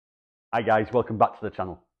Hi guys, welcome back to the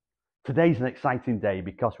channel. Today's an exciting day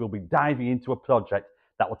because we'll be diving into a project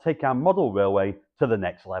that will take our model railway to the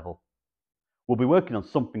next level. We'll be working on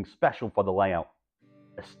something special for the layout,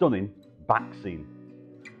 a stunning back scene.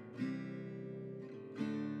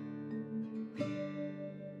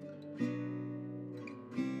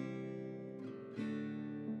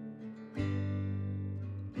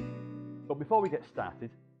 But before we get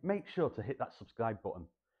started, make sure to hit that subscribe button.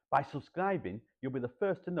 By subscribing, you'll be the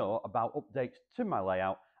first to know about updates to my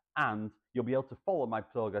layout, and you'll be able to follow my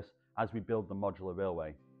progress as we build the modular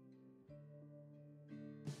railway.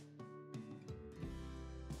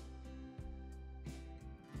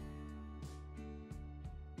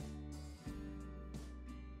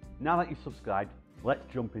 Now that you've subscribed, let's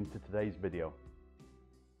jump into today's video.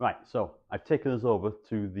 Right, so I've taken us over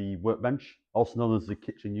to the workbench, also known as the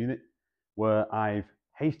kitchen unit, where I've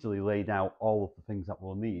hastily laid out all of the things that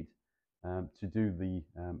we'll need to do the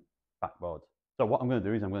backboard. So what I'm going to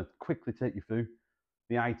do is I'm going to quickly take you through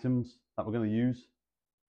the items that we're going to use,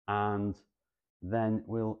 and then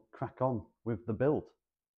we'll crack on with the build.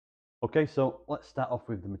 Okay, so let's start off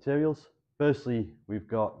with the materials. Firstly, we've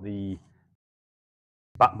got the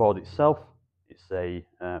backboard itself. It's a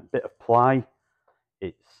bit of ply.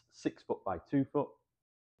 It's 6 foot by 2 foot,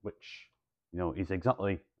 which is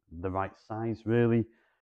exactly the right size, really.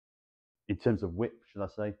 In terms of width, should I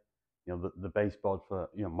say? The baseboard for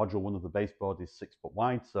module 1 of the baseboard is 6 foot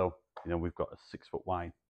wide, so we've got a 6 foot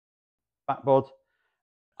wide backboard.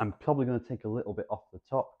 I'm probably going to take a little bit off the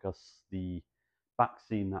top because the back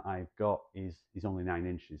seam that I've got is only 9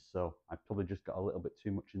 inches, so I've probably just got a little bit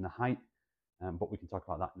too much in the height, but we can talk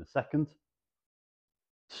about that in a second.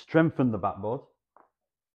 To strengthen the backboard,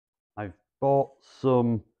 I've bought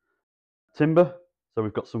some timber. So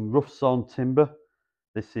we've got some rough sawn timber.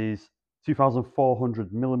 This is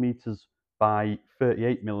 2,400 millimeters by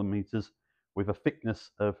 38 millimeters with a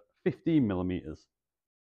thickness of 15 millimeters.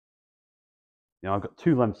 I've got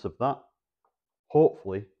 2 lengths of that.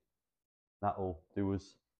 Hopefully that'll do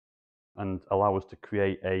us and allow us to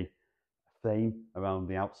create a frame around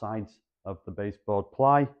the outsides of the baseboard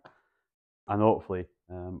ply, and hopefully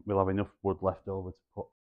we'll have enough wood left over to put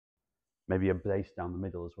maybe a brace down the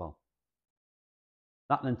middle as well.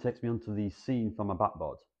 That then takes me onto the seam for my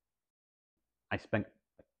backboard. I spent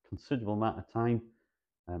a considerable amount of time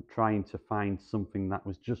trying to find something that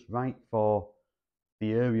was just right for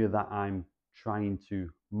the area that I'm trying to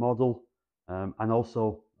model, and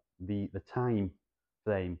also the time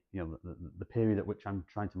frame, the period at which I'm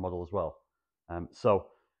trying to model as well. So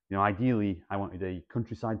ideally I wanted a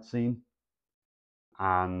countryside scene,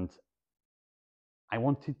 and I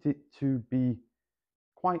wanted it to be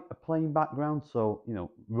quite a plain background, so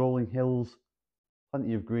rolling hills,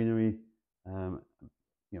 plenty of greenery,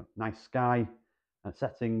 nice sky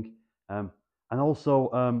setting, and also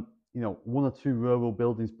 1 or 2 rural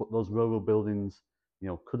buildings, but those rural buildings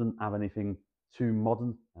couldn't have anything too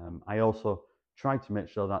modern. I also tried to make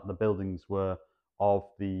sure that the buildings were of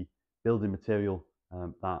the building material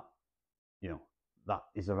that that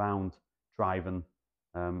is around Treuddyn,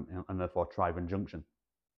 and therefore Treuddyn Junction.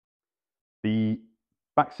 The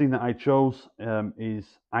Backscene that I chose is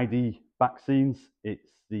ID Backscenes.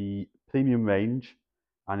 It's the premium range,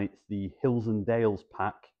 and it's the Hills and Dales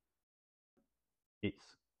pack. Its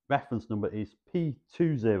reference number is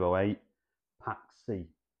P208 Pack C.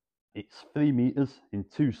 It's 3 meters in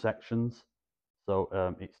 2 sections, so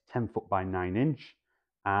it's 10 foot by 9 inch,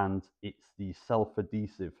 and it's the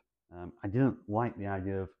self-adhesive. I didn't like the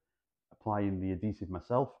idea of applying the adhesive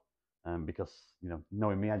myself because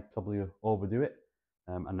knowing me, I'd probably overdo it.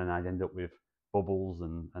 And then I'd end up with bubbles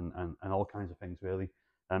and all kinds of things, really.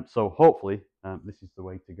 So hopefully this is the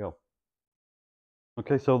way to go.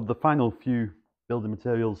 Okay, so the final few building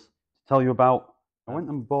materials to tell you about. I went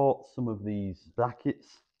and bought some of these brackets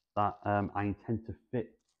that I intend to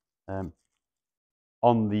fit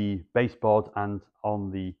on the baseboard and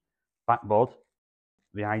on the backboard.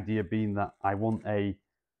 The idea being that I want a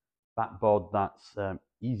backboard that's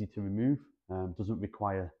easy to remove, doesn't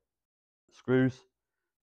require screws.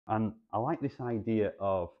 And I like this idea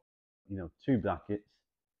of 2 brackets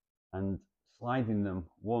and sliding them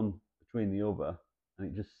one between the other, and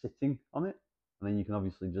it just sitting on it, and then you can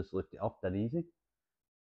obviously just lift it off dead easy.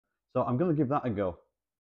 So I'm going to give that a go.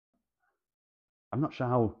 I'm not sure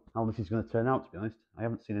how this is going to turn out, to be honest. I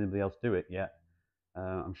haven't seen anybody else do it yet.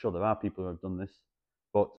 I'm sure there are people who have done this,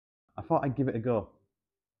 but I thought I'd give it a go.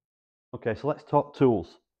 Okay, so let's talk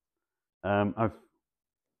tools. I've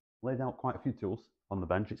laid out quite a few tools on the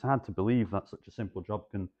bench. It's hard to believe that such a simple job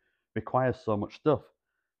can require so much stuff.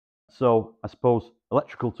 So I suppose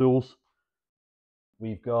electrical tools.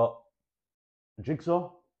 We've got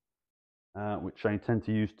jigsaw, which I intend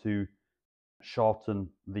to use to shorten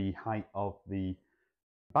the height of the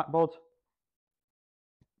backboard.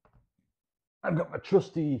 I've got my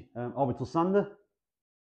trusty orbital sander,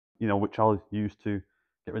 which I'll use to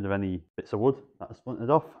get rid of any bits of wood that are splintered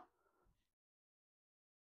off.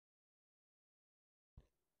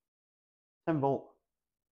 10-volt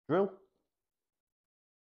drill.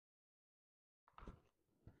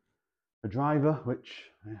 A driver, which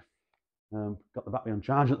got the battery on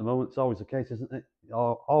charge at the moment. It's always the case, isn't it? It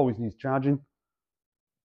always needs charging.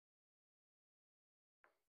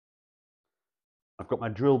 I've got my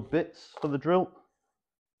drill bits for the drill.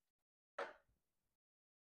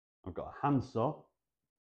 I've got a handsaw.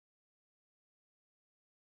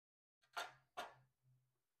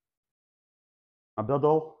 My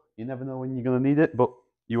bradawl. You never know when you're going to need it, but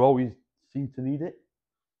you always seem to need it.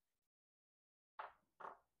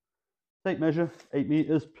 Tape measure, 8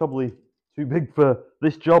 meters, probably too big for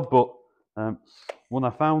this job, but one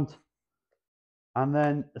I found. And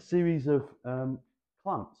then a series of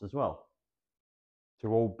clamps as well to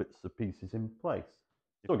hold bits and pieces in place.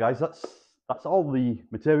 So guys, that's all the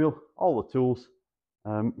material, all the tools.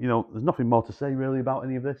 There's nothing more to say really about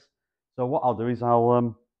any of this. So what I'll do is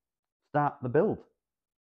I'll start the build.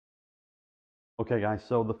 Okay guys,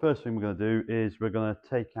 so the first thing we're going to do is we're going to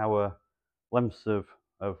take our lengths of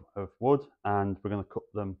wood and we're going to cut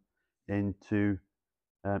them into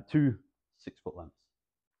 2 6-foot lengths.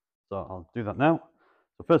 So I'll do that now.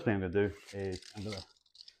 So first thing I'm going to do is I'm going to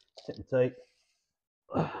take the tape.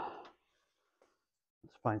 Let's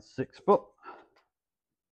find 6 foot.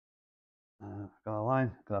 Got a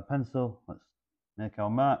line, got a pencil. Let's make our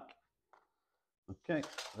mark. Okay,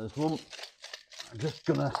 there's one. I'm just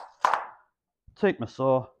going to take my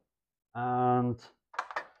saw and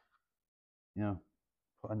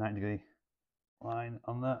put a 90-degree line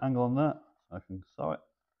on that, angle on that, so I can saw it.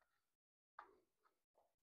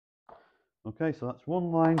 Okay, so that's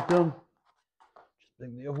one line done. Just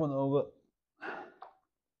bring the other one over.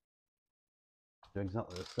 Do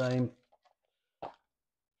exactly the same.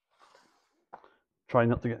 Try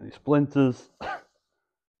not to get any splinters,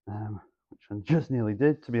 which I just nearly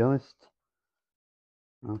did, to be honest.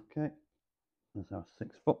 Okay, there's our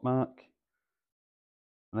 6-foot mark.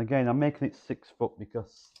 And again, I'm making it 6 foot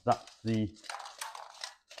because that's the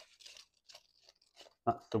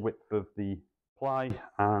width of the ply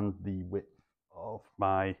and the width of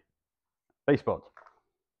my baseboard.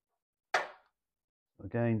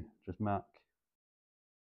 Again, just mark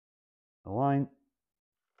a line.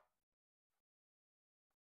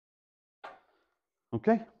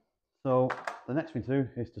 Okay, so the next thing to do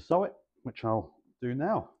is to sew it, which I'll do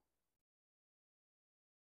now.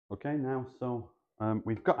 Okay, now so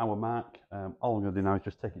we've got our mark. All I'm going to do now is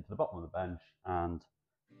just take it to the bottom of the bench and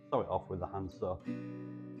sew it off with the handsaw.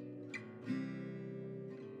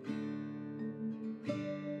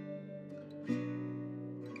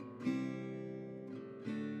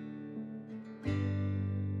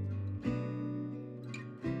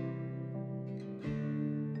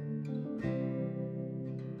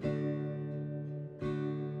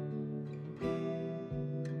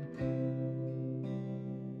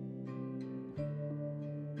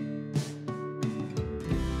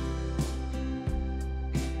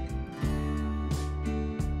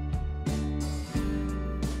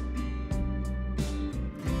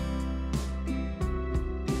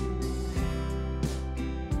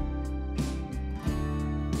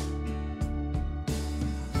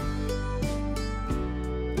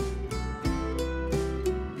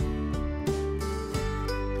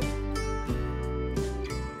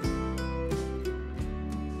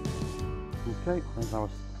 Okay, there's our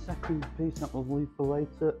second piece that we'll leave for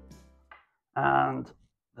later. And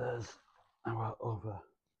there's our over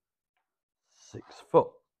 6-foot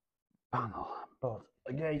panel. But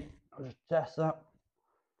again, I'll just test that.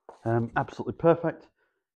 Absolutely perfect.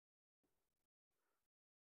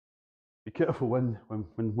 Be careful when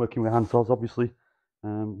working with hand saws, obviously.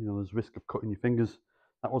 There's risk of cutting your fingers.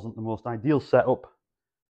 That wasn't the most ideal setup,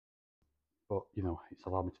 but it's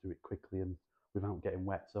allowed me to do it quickly and without getting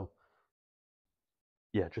wet. So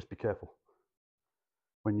yeah, just be careful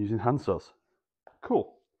when using hand saws.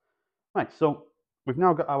 Cool. Right, so we've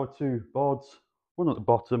now got our 2 boards, one at the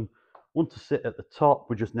bottom, one to sit at the top.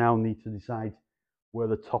 We just now need to decide where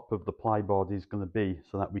the top of the ply board is going to be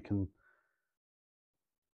so that we can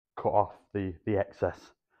cut off the excess.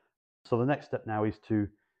 So the next step now is to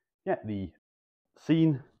get the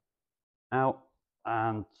scene out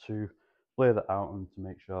and to lay that out and to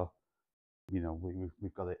make sure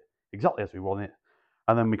we've got it exactly as we want it,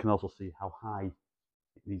 and then we can also see how high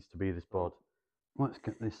it needs to be, this board. Let's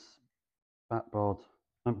get this backboard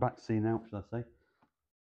and backscene out, should I say.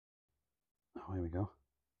 Oh, here we go.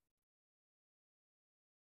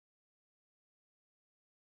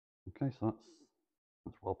 Okay, so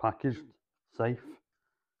that's well packaged, safe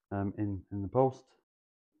in the post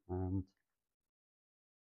and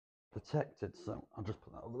protected. So I'll just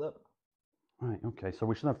put that over there. Right, okay, so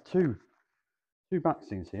we should have two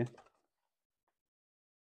backscenes here.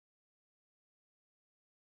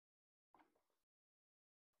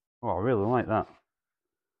 Oh, I really like that. To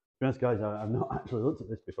be honest, guys, I've not actually looked at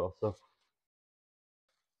this before, so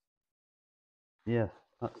yeah,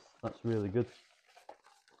 that's really good.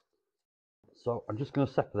 So I'm just going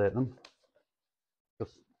to separate them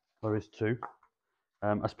because there is two.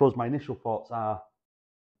 I suppose my initial thoughts are,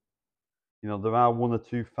 you know, there are one or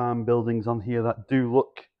two farm buildings on here that do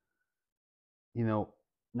look, you know,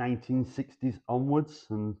 1960s onwards,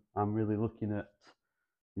 and I'm really looking at,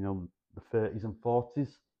 you know, the 30s and 40s.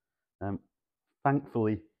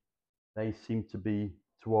 Thankfully, they seem to be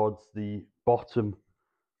towards the bottom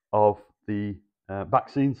of the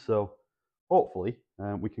backscene, so hopefully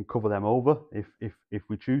we can cover them over if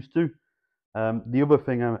we choose to. The other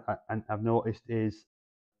thing I've noticed is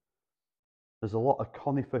there's a lot of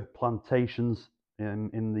conifer plantations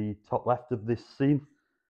in the top left of this scene.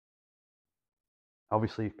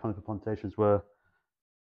 Obviously, conifer plantations were,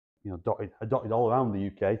 you know, dotted all around the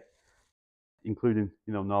UK, including,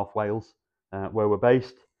 you know, North Wales, where we're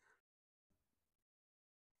based.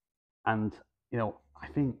 And, you know, I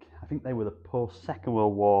think they were the post Second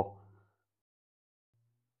World War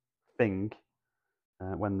thing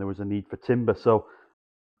when there was a need for timber. So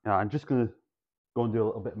I'm just going to go and do a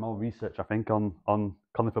little bit more research, I think, on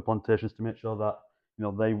conifer plantations to make sure that, you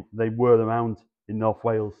know, they were around in North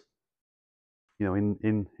Wales, you know,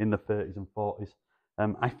 in the 30s and 40s.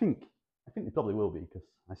 I think they probably will be, because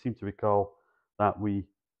I seem to recall that we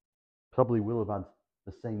probably will have had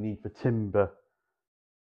the same need for timber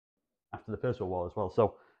after the First World War as well.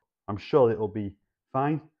 So I'm sure it'll be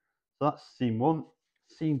fine. So that's scene one.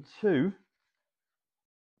 Scene two,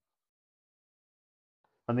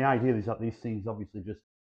 and the idea is that these scenes obviously just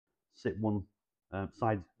sit one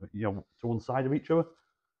side, you know, to one side of each other.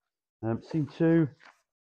 Scene two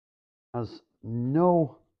has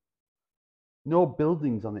no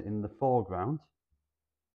buildings on it in the foreground,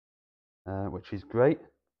 which is great.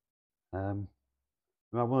 We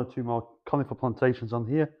have one or two more conifer plantations on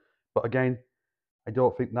here, but again, I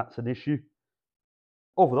don't think that's an issue.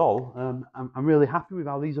 Overall, I'm really happy with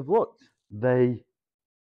how these have looked. They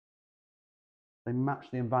match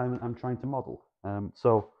the environment I'm trying to model.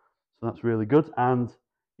 So that's really good, and,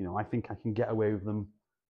 you know, I think I can get away with them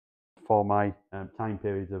for my time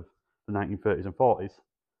period of the 1930s and 40s.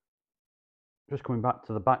 Just coming back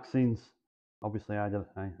to the back scenes, obviously I had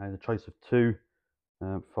a choice of two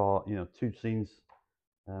for, you know, two scenes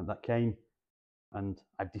that came, and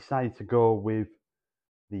I've decided to go with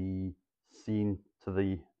the scene to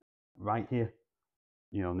the right here.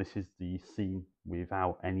 You know, this is the scene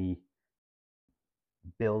without any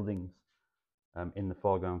buildings in the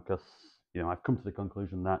foreground, because, you know, I've come to the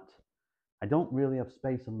conclusion that I don't really have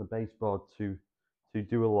space on the baseboard to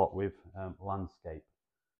do a lot with landscape.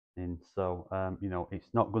 And so, you know,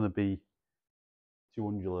 it's not going to be too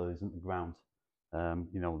undulating, isn't the ground?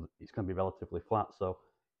 You know, it's going to be relatively flat. So,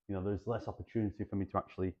 you know, there's less opportunity for me to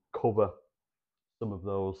actually cover some of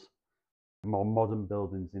those more modern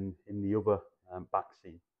buildings in the other back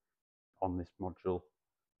scene on this module.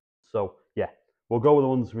 So, yeah, we'll go with the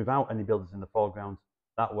ones without any buildings in the foreground.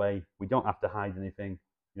 That way, we don't have to hide anything.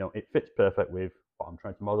 You know, it fits perfect with what I'm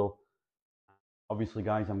trying to model. Obviously,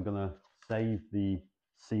 guys, I'm going to save the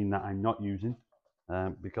scene that I'm not using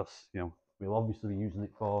because, you know, we'll obviously be using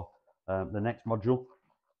it for the next module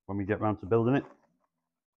when we get around to building it.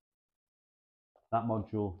 That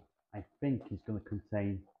module, I think, is going to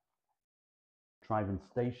contain Treuddyn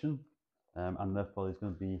Station, and therefore there's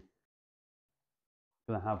going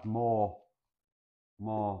to have more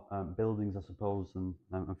buildings, I suppose, and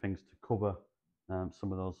things to cover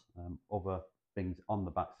some of those other things on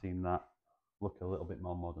the back scene that look a little bit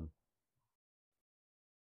more modern.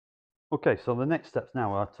 Okay, so the next steps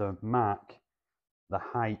now are to mark the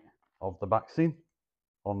height of the back scene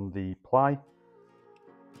on the ply.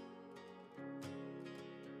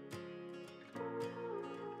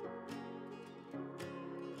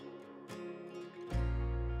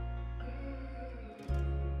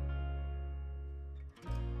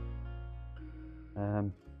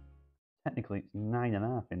 Technically it's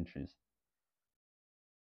 9.5 inches,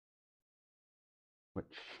 which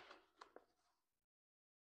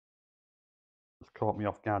has caught me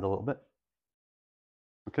off guard a little bit.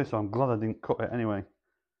 Okay, so I'm glad I didn't cut it anyway.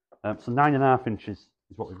 So 9.5 inches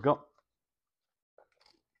is what we've got.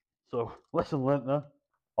 So lesson learnt there.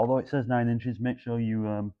 Although it says 9 inches, make sure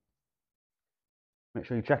you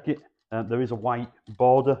check it. There is a white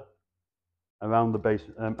border around the base,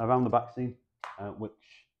 around the backscene, which,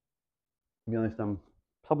 to be honest, I'm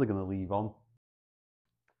probably going to leave on.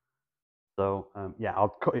 So yeah, I'll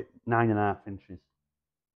cut it 9.5 inches.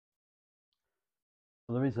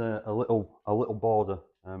 So there is a little border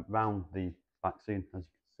round the backscene, as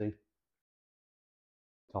you can see,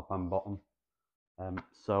 top and bottom.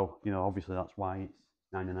 So you know, obviously that's why it's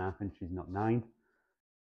 9.5 inches, not 9.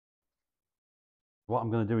 What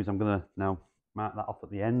I'm going to do is I'm going to now mark that off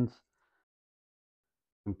at the ends.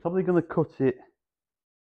 I'm probably going to cut it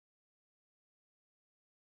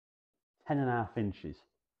 10.5 inches,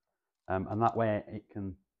 and that way it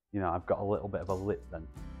can, you know, I've got a little bit of a lip then.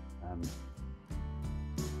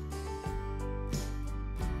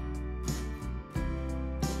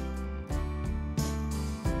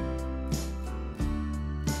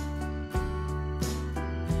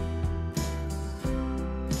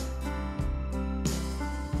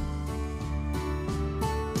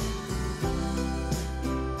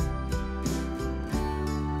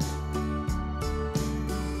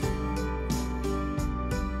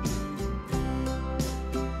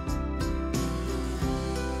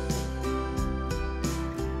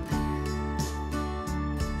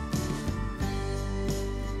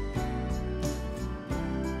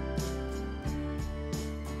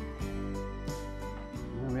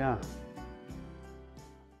 Yeah,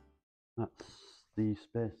 that's the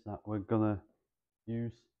space that we're gonna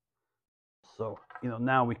use. So you know,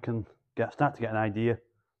 now we can start to get an idea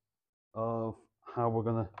of how we're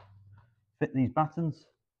gonna fit these battens.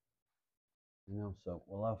 You know, so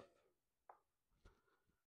we'll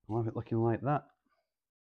have it looking like that,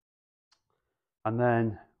 and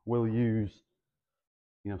then we'll use,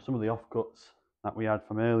 you know, some of the offcuts that we had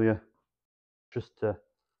from earlier, just to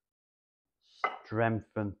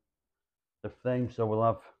strengthen the frame. So we'll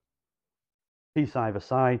have piece either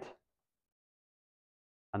side,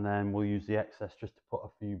 and then we'll use the excess just to put a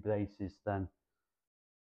few braces then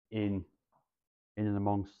in and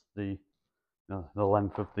amongst the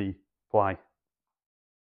length of the ply.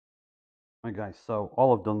 Right guys, so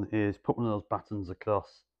all I've done is put one of those battens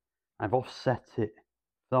across. I've offset it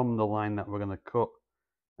from the line that we're going to cut,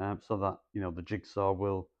 so that, you know, the jigsaw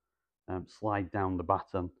will slide down the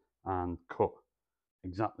batten and cut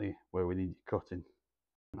exactly where we need it cutting.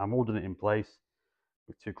 I'm holding it in place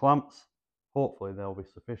with 2 clamps. Hopefully they'll be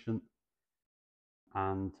sufficient,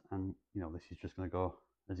 and you know, this is just going to go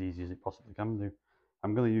as easy as it possibly can do.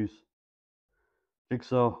 I'm going to use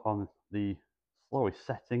jigsaw on the slowest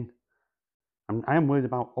setting. I am worried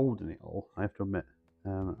about holding it all, I have to admit.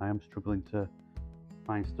 I am struggling to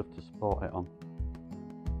find stuff to support it on.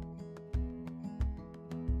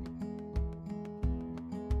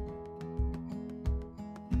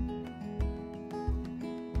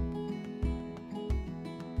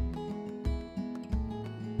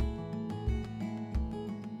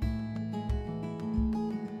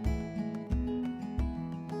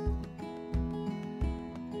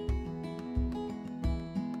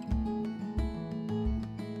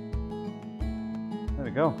 There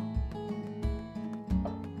we go.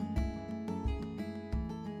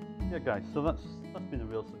 Yeah guys, so that's been a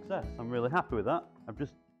real success. I'm really happy with that. I've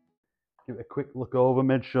just give it a quick look over,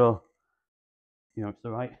 made sure, you know, it's the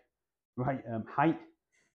right height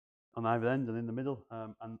on either end and in the middle,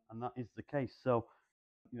 and that is the case. So,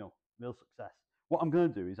 you know, real success. What I'm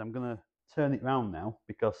going to do is I'm going to turn it round now,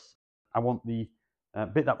 because I want the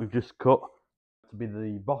bit that we've just cut to be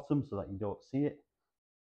the bottom so that you don't see it.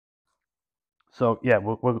 So yeah,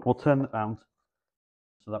 we'll turn it round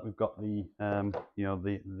so that we've got the you know,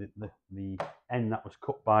 the end that was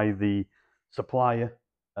cut by the supplier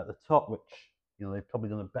at the top, which, you know, they've probably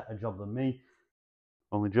done a better job than me,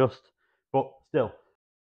 only just, but still,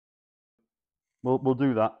 we'll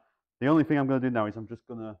do that. The only thing I'm going to do now is I'm just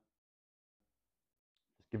going to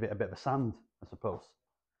give it a bit of a sand, I suppose.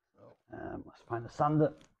 Let's find a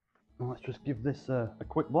sander and let's just give this a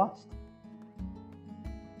quick blast.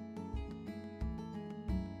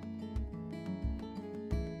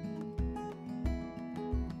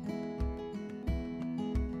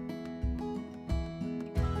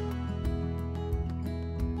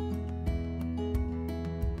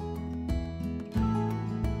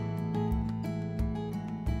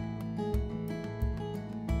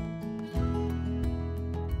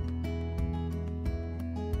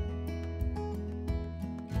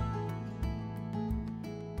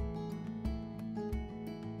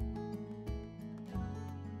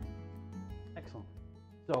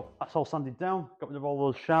 So that's all sanded down, got rid of all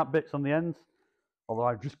those sharp bits on the ends, although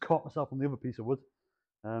I've just caught myself on the other piece of wood.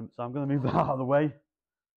 So I'm going to move that out of the way.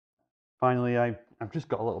 Finally, I've just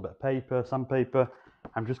got a little bit of paper, sandpaper.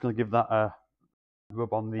 I'm just going to give that a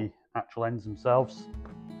rub on the actual ends themselves.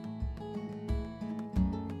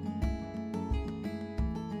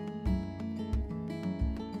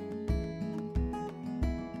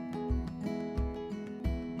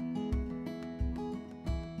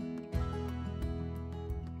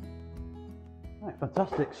 Right,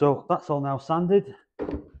 fantastic. So that's all now sanded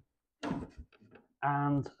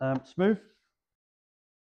and smooth.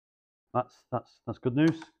 That's good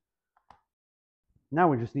news. Now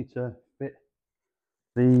we just need to fit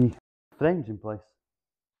the frames in place.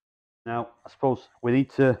 Now I suppose we need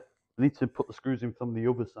to put the screws in from the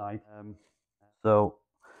other side. So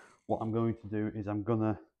what I'm going to do is I'm going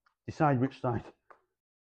to decide which side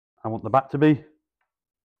I want the back to be.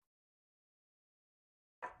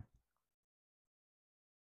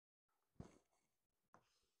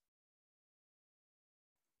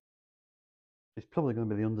 It's probably going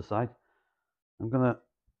to be the underside. I'm going to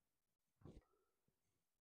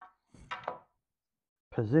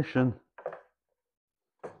position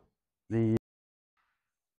the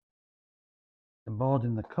board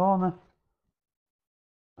in the corner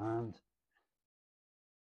and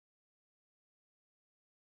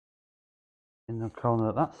in the corner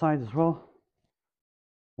at that side as well.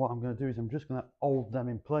 What I'm going to do is I'm just going to hold them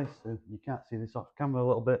in place. So you can't see this off camera a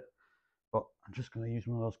little bit, but I'm just going to use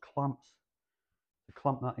one of those clamps to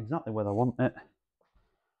clamp that exactly where I want it.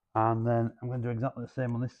 And then I'm going to do exactly the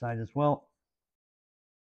same on this side as well.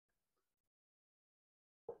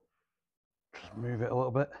 Just move it a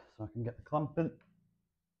little bit so I can get the clamp in.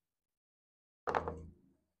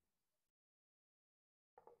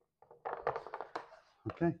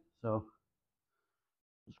 Okay, so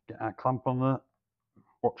just get our clamp on there,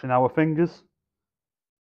 watching our fingers,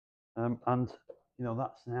 and you know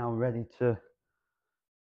that's now ready to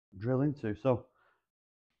drill into. So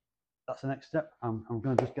that's the next step. I'm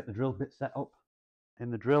going to just get the drill bit set up in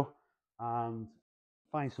the drill and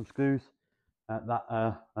find some screws that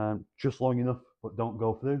are just long enough but don't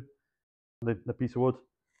go through the piece of wood,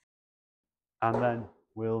 and then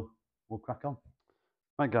we'll crack on.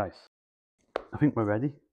 Right guys, I think we're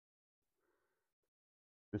ready.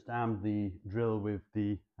 Just armed the drill with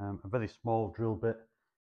a very small drill bit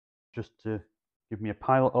just to give me a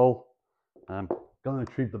pilot hole. I'm going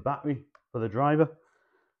to retrieve the battery for the driver,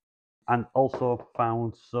 and also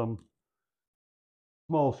found some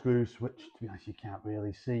small screws which, to be honest, you can't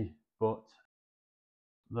really see, but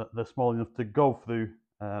they're small enough to go through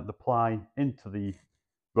the ply into the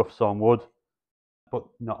rough sawn wood, but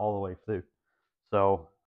not all the way through. So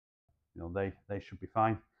you know they should be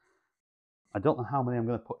fine. I don't know how many I'm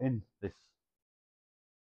going to put in this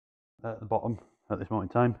at the bottom at this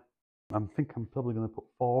moment in time. I think I'm probably going to put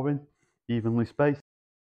 4 in, evenly spaced.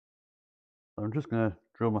 So I'm just going to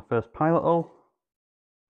drill my first pilot hole.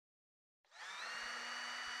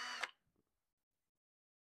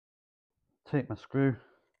 Take my screw.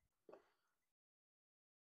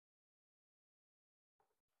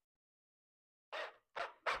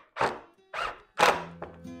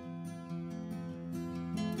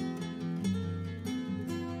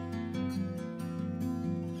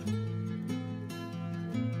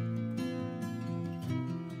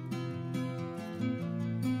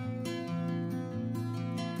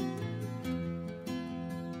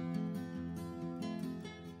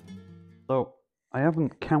 So I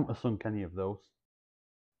haven't countersunk any of those,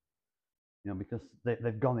 you know, because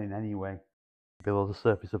they've gone in anyway below the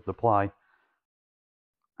surface of the ply.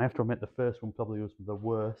 I have to admit the first one probably was the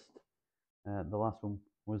worst. The last one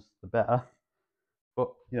was the better.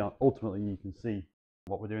 But you know, ultimately you can see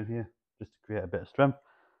what we're doing here, just to create a bit of strength.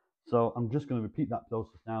 So I'm just going to repeat that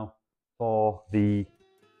process now for the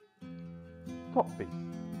top piece.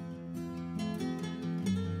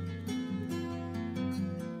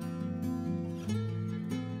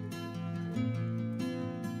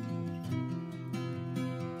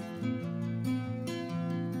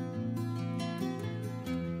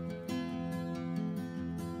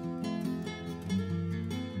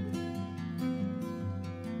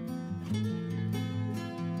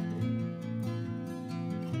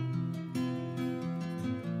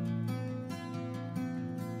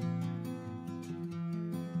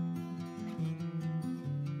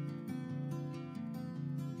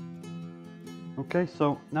 Okay,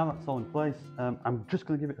 so now that's all in place, I'm just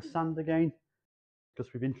going to give it a sand again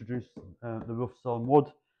because we've introduced the rough sawn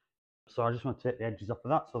wood. So I just want to take the edges off of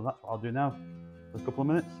that, so that's what I'll do now for a couple of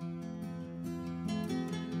minutes.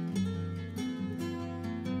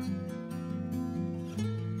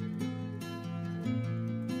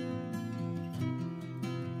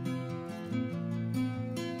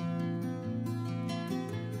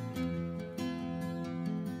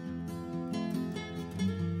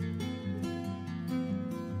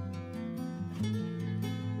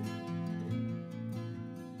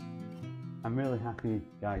 I'm really happy,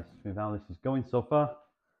 guys, with how this is going so far.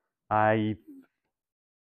 I've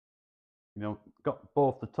got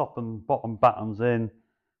both the top and bottom battens in.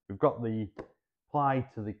 We've got the ply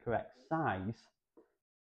to the correct size,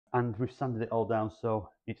 and we've sanded it all down so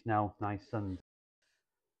it's now nice and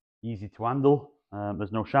easy to handle.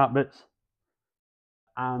 There's no sharp bits,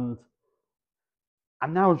 and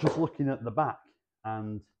I'm now just looking at the back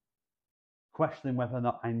and questioning whether or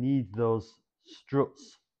not I need those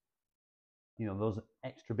struts, those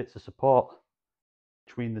extra bits of support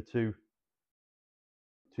between the two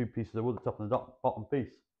pieces of wood, the top and the bottom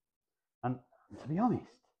piece. And to be honest,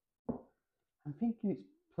 I'm thinking it's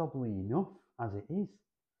probably enough as it is.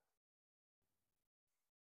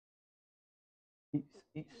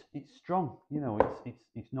 It's strong,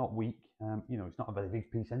 it's not weak. It's not a very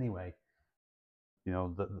big piece anyway.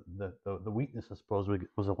 The weakness, I suppose,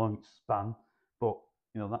 was along its span, but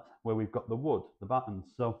that's where we've got the wood, the battens.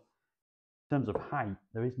 So in terms of height,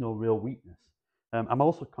 there is no real weakness. I'm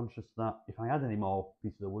also conscious that if I add any more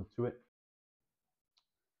pieces of wood to it,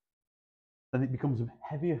 then it becomes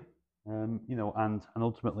heavier, and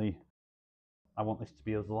ultimately I want this to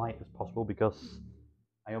be as light as possible because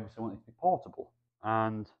I obviously want it to be portable.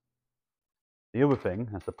 And the other thing,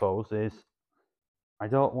 I suppose, is I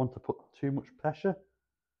don't want to put too much pressure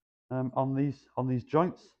on these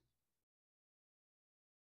joints.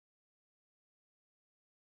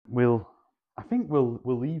 I think we'll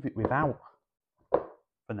leave it without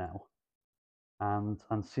for now, and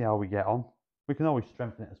see how we get on. We can always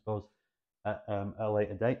strengthen it, I suppose, at a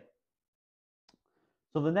later date.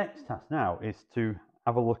 So the next task now is to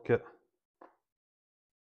have a look at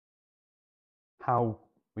how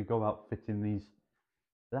we go about fitting these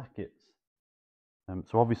brackets.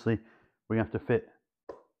 So obviously we're going to have to fit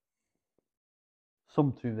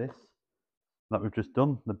some to this that we've just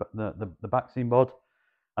done, the Backscene board,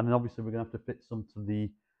 and then obviously we're going to have to fit some to the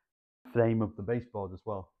frame of the baseboard as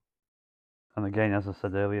well. And again, as I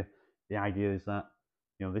said earlier, the idea is that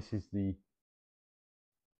if this is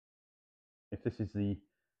the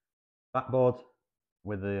backboard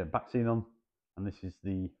with the Backscene on, and this is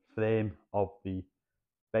the frame of the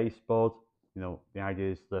baseboard, the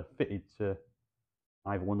idea is they're fitted to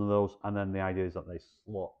either one of those, and then the idea is that they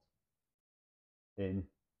slot in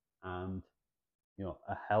and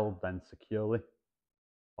are held then securely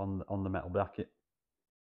on the metal bracket.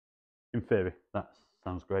 In theory, that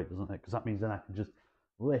sounds great, doesn't it? Because that means then I can just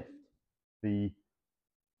lift the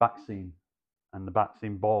Backscene and the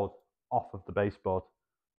Backscene board off of the baseboard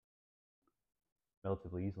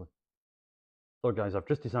relatively easily. So guys, I've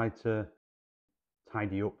just decided to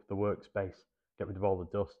tidy up the workspace, get rid of all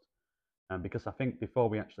the dust, and because I think before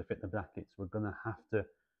we actually fit the brackets, we're going to have to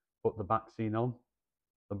put the Backscene on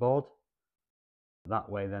the board. That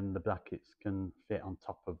way then the brackets can fit on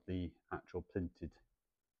top of the actual printed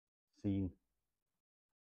scene,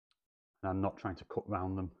 and I'm not trying to cut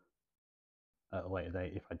around them at a later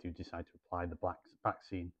date if I do decide to apply the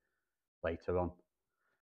Backscene later on.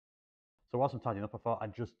 So whilst I'm tidying up, I thought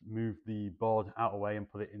I'd just move the board out of the way and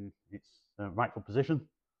put it in its rightful position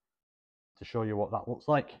to show you what that looks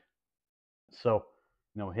like. So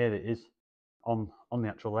here it is on the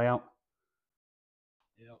actual layout.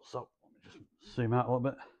 So let me just zoom out a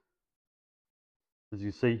little bit. As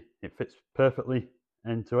you see, it fits perfectly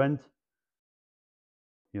end to end.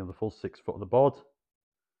 The full 6 foot of the board.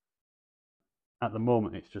 At the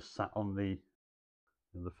moment, it's just sat on the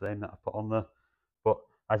frame that I put on there. But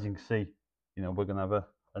as you can see, we're going to have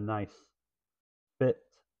a nice fit.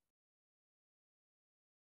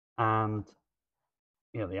 And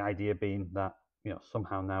the idea being that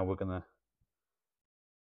somehow now we're going to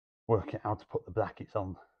work out how to put the brackets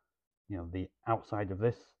on the outside of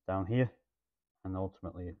this down here, and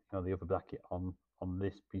ultimately the other bracket on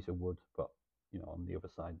this piece of wood, but on the other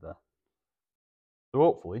side there. So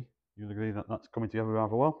hopefully you'll agree that that's coming together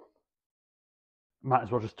rather well. Might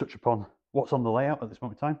as well just touch upon what's on the layout at this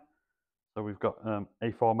moment in time. So we've got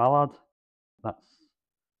A4 mallard. That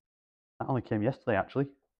only came yesterday actually,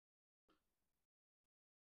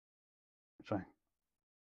 which I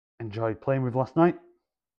enjoyed playing with last night.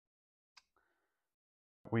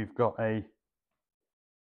 We've got a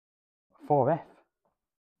 4F,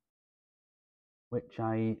 which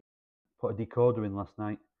I put a decoder in last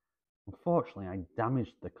night. Unfortunately, I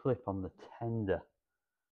damaged the clip on the tender,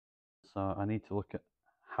 so I need to look at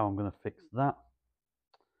how I'm going to fix that.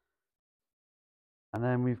 And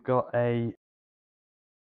then we've got a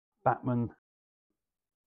Batman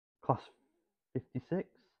Class 56.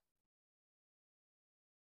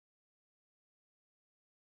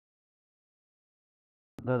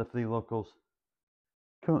 They're the 3 locals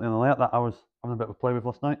currently on the layout that I was having a bit of a play with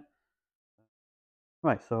last night.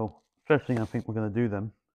 Right, so first thing I think we're going to do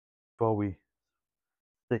then, before we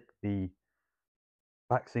stick the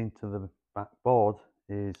backscene to the back board,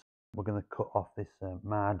 is we're going to cut off this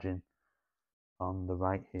margin on the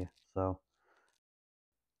right here. So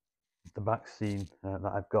the backscene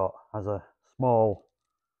that I've got has a small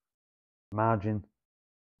margin,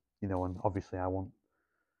 you know, and obviously I want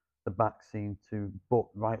the backscene to butt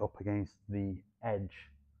right up against the edge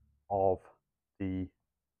of the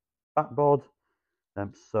backboard.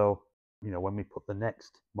 So, you know, when we put the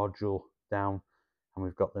next module down and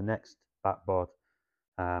we've got the next backboard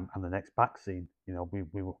and the next backscene, you know, we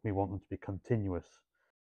want them to be continuous.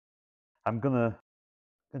 I'm gonna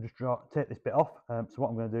just take this bit off. So what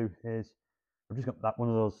I'm going to do is I've just got that one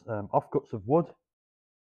of those offcuts of wood.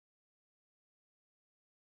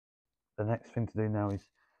 The next thing to do now is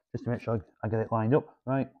just to make sure I get it lined up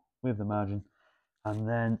right with the margin, and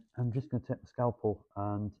then I'm just going to take the scalpel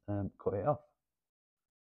and cut it off.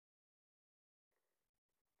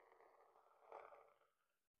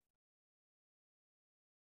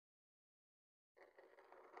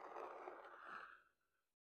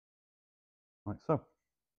 Like so.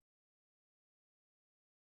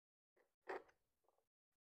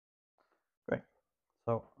 Great.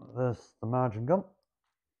 So there's the margin gone.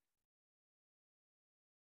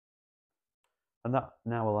 And that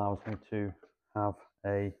now allows me to have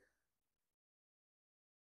the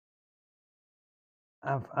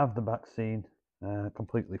backscene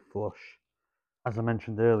completely flush. As I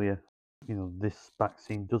mentioned earlier, you know, this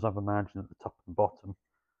backscene does have a margin at the top and bottom,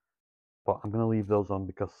 but I'm going to leave those on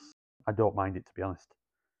because I don't mind it, to be honest.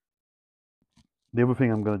 The other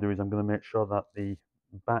thing I'm going to do is I'm going to make sure that the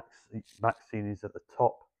backscene is at the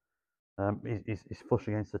top, is flush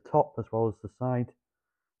against the top as well as the side,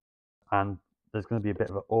 and there's going to be a bit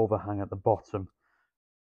of an overhang at the bottom,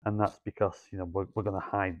 and that's because, you know, we're going to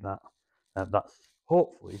hide that. That's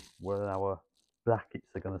hopefully where our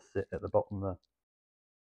brackets are going to sit at the bottom there.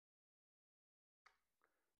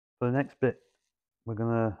 For the next bit, we're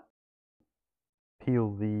going to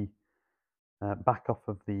peel the back off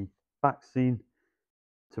of the backscene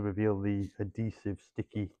to reveal the adhesive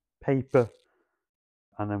sticky paper,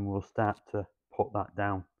 and then we'll start to put that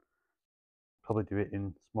down. Probably do it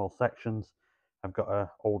in small sections. I've got an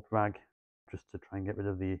old rag just to try and get rid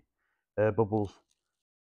of the air bubbles.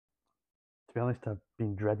 To be honest, I've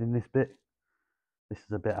been dreading this bit. This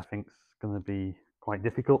is a bit I think is going to be quite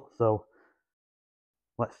difficult, so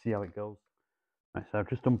let's see how it goes. Right, so I've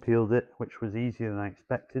just unpeeled it, which was easier than I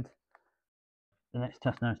expected. The next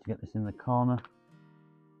task now is to get this in the corner.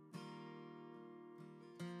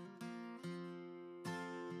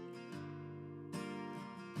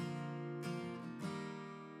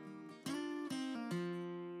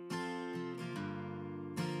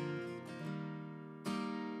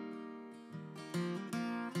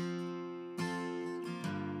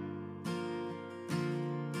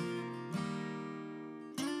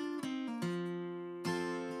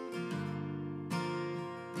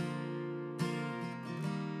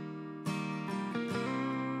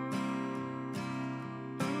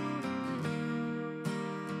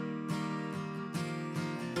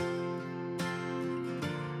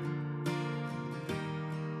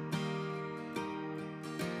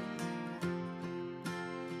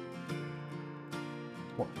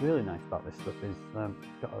 What's really nice about this stuff is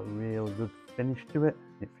it's got a real good finish to it.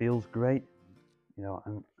 It feels great, you know,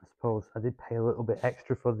 and I suppose I did pay a little bit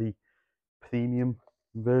extra for the premium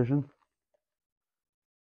version,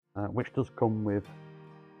 which does come with,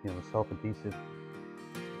 you know, the self-adhesive.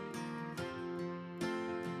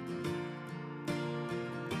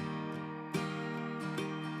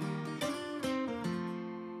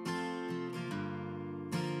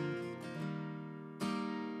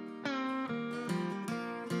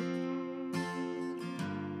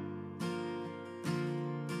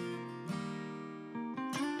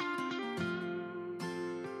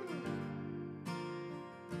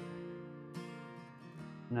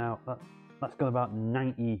 Now that's got about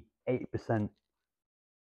 98%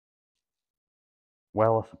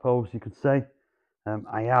 well, I suppose you could say.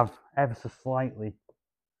 I have ever so slightly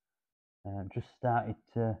just started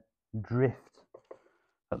to drift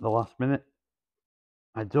at the last minute.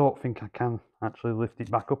 I don't think I can actually lift it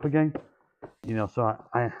back up again, you know, so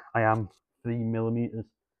I am 3mm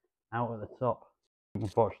out at the top,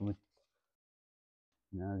 unfortunately.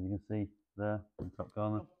 Now, as you can see there in the top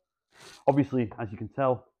corner. Obviously, as you can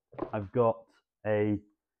tell, I've got a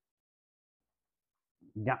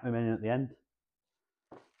gap remaining at the end,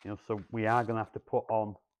 you know, so we are going to have to put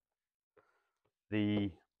on the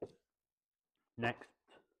next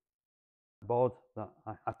board that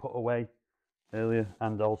I put away earlier,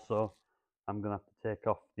 and also I'm going to have to take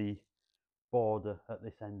off the border at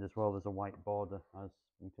this end as well. There's a white border as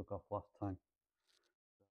we took off last time.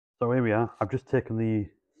 So here we are. I've just taken the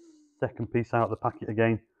second piece out of the packet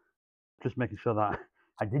again, just making sure that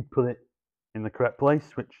I did put it in the correct place,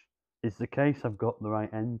 which is the case. I've got the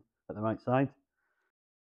right end at the right side.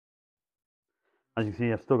 As you can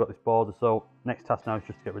see, I've still got this border, so next task now is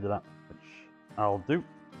just to get rid of that, which I'll do.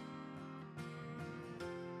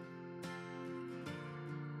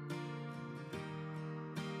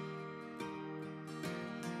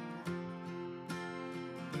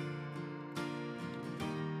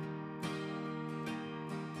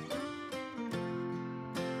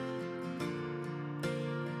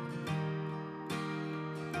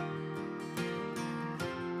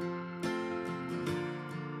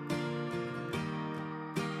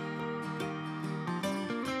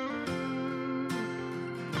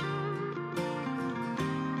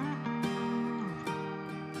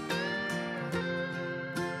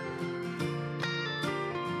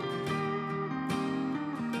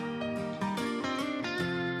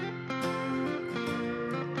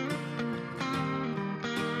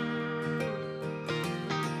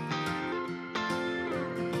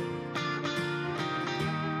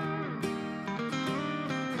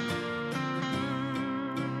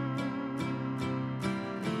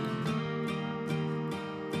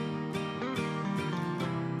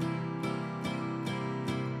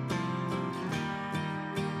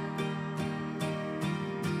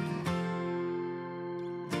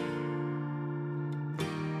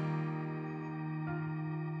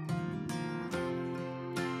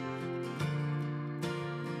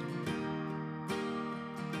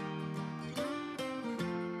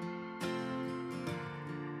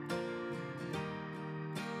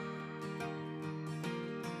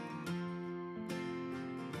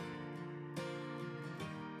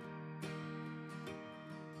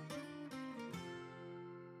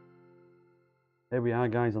 Here we are,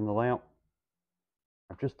 guys, on the layout.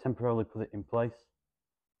 I've just temporarily put it in place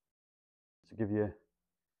to give you,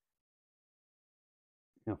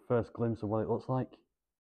 first glimpse of what it looks like.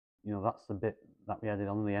 That's the bit that we added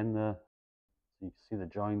on the end there. So you can see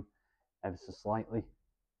the join ever so slightly.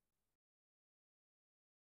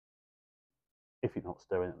 If you're not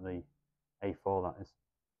staring at the A4, that is.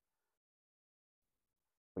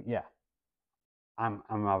 But yeah, I'm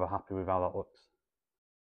rather happy with how that looks.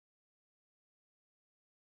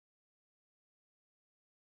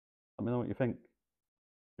 Let me know what you think. Do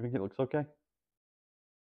you think it looks okay?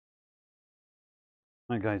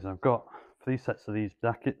 Right, guys, I've got 3 sets of these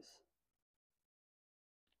brackets.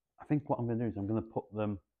 I think what I'm going to do is I'm going to put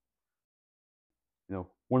them,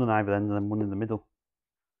 one on either end and then one in the middle.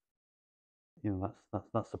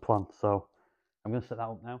 That's the plan. So I'm going to set that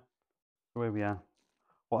up now. So here we are.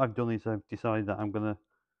 What I've done is I've decided that I'm going to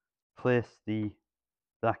place the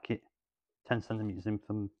bracket 10 centimeters in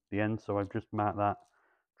from the end. So I've just marked that,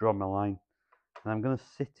 drawn my line, and I'm going to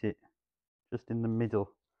sit it just in the middle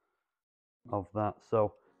of that.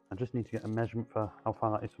 So I just need to get a measurement for how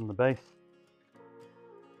far that is from the base.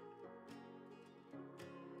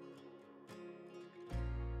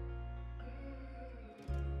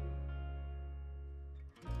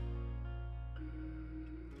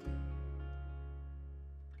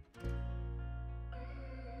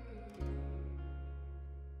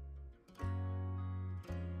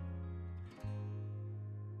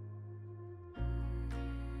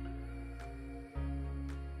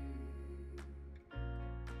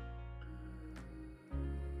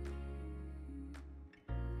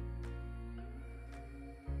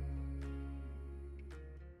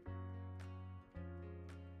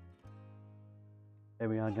 Here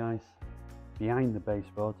we are, guys, behind the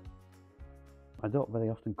baseboard. I don't very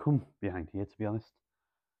often come behind here, to be honest.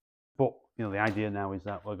 But, the idea now is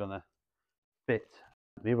that we're going to fit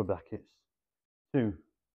the other brackets to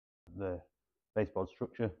the baseboard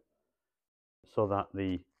structure so that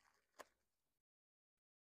the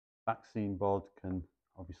backscene board can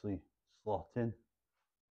obviously slot in.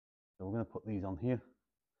 So we're going to put these on here.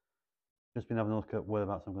 Just been having a look at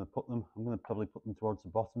whereabouts I'm going to put them. I'm going to probably put them towards the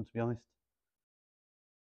bottom, to be honest.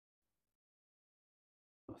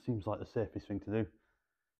 That seems like the safest thing to do.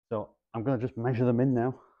 So I'm going to just measure them in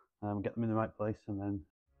now, get them in the right place, and then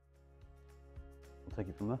we'll take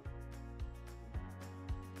it from there.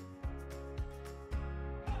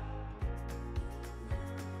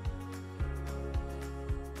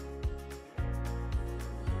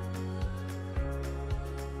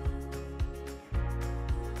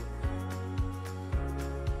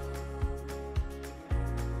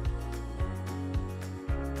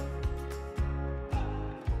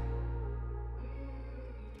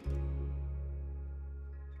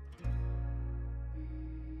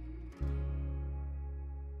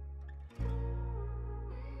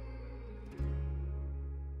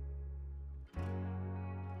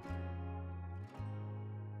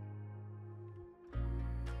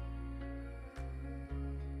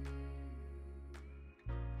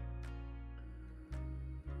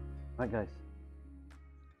 Right guys,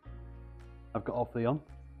 I've got all three on.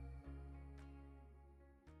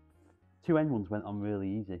 Two end ones went on really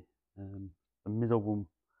easy. The middle one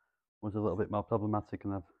was a little bit more problematic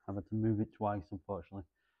and I've had to move it twice, unfortunately.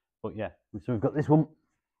 But yeah, so we've got this one,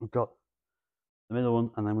 we've got the middle one,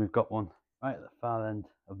 and then we've got one right at the far end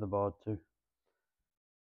of the board too.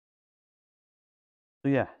 So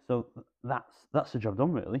yeah, so that's the job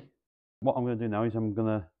done really. What I'm going to do now is I'm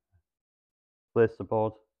going to place the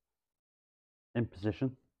board in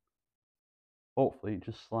position. Hopefully it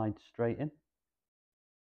just slides straight in.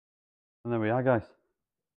 And there we are guys.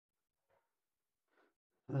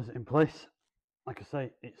 There's it in place. Like I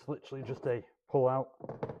say, it's literally just a pull out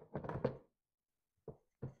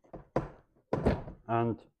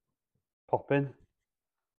and pop in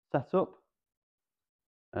setup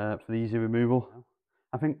for the easy removal.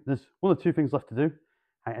 I think there's one or two things left to do.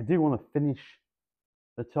 I do want to finish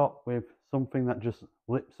the top with something that just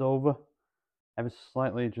lips over ever so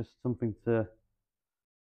slightly, just something to,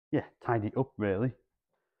 yeah, tidy up really.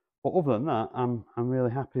 But other than that, I'm really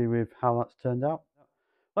happy with how that's turned out.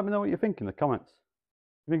 Let me know what you think in the comments.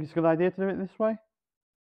 You think it's a good idea to do it this way?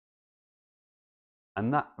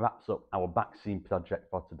 And that wraps up our Backscene project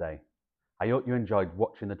for today. I hope you enjoyed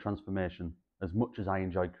watching the transformation as much as I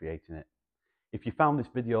enjoyed creating it. If you found this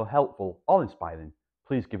video helpful or inspiring,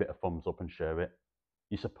 please give it a thumbs up and share it.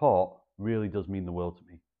 Your support really does mean the world to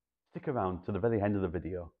me. Stick around to the very end of the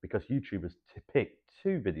video because YouTubers pick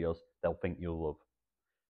 2 videos they'll think you'll love.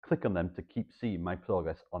 Click on them to keep seeing my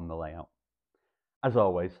progress on the layout. As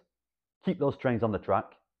always, keep those trains on the track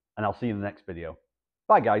and I'll see you in the next video.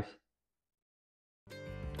 Bye guys.